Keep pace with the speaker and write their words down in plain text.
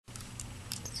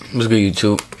What's good,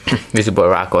 YouTube? It's your boy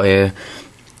Rocco here.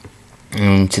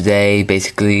 Today,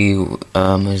 basically,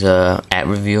 is a app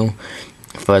review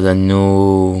for the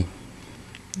new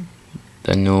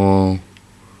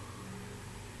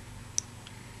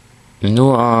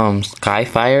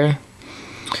Skyfire.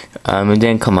 It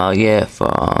didn't come out yet.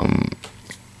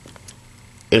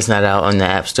 It's not out on the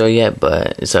App Store yet,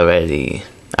 but I already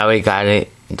got it.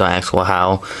 Don't ask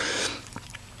how.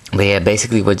 But yeah,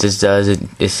 basically what this does,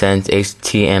 it sends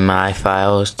HTML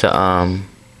files through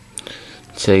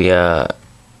the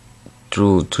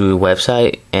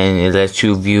website, and it lets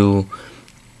you view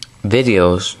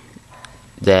videos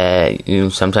that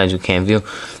sometimes you can't view.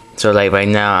 So like right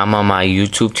now, I'm on my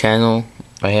YouTube channel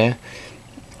right here,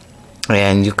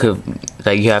 and you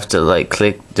have to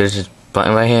click. There's this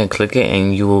button right here, and click it,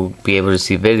 and you will be able to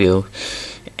see videos.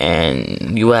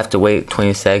 And you have to wait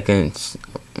 20 seconds.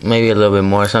 Maybe a little bit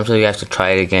more. Sometimes you have to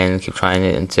try it again, keep trying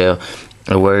it until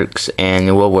it works, and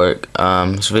it will work.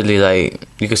 It's really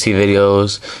you can see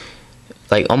videos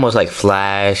almost like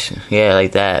Flash, yeah,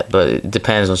 like that. But it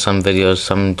depends on some videos.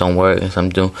 Some don't work and some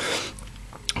do.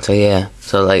 So yeah,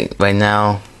 so right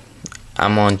now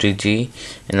I'm on 3G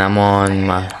and I'm on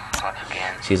my.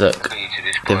 See, look,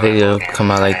 the video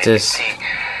come out like this.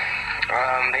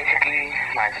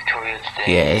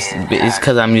 Yeah, it's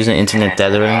because I'm using internet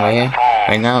tethering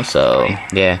right now, so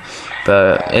yeah,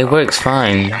 but it works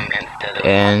fine,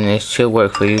 and it should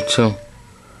work for you too.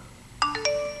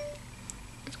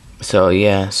 So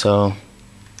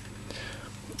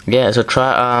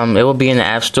try. It will be in the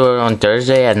App Store on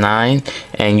Thursday at 9,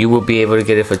 and you will be able to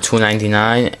get it for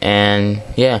 $2.99. And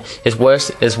yeah, it's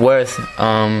worth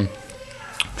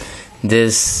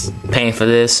this paying for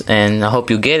this, and I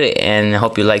hope you get it, and I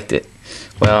hope you liked it.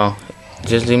 Well,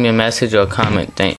 just leave me a message or a comment. Thanks.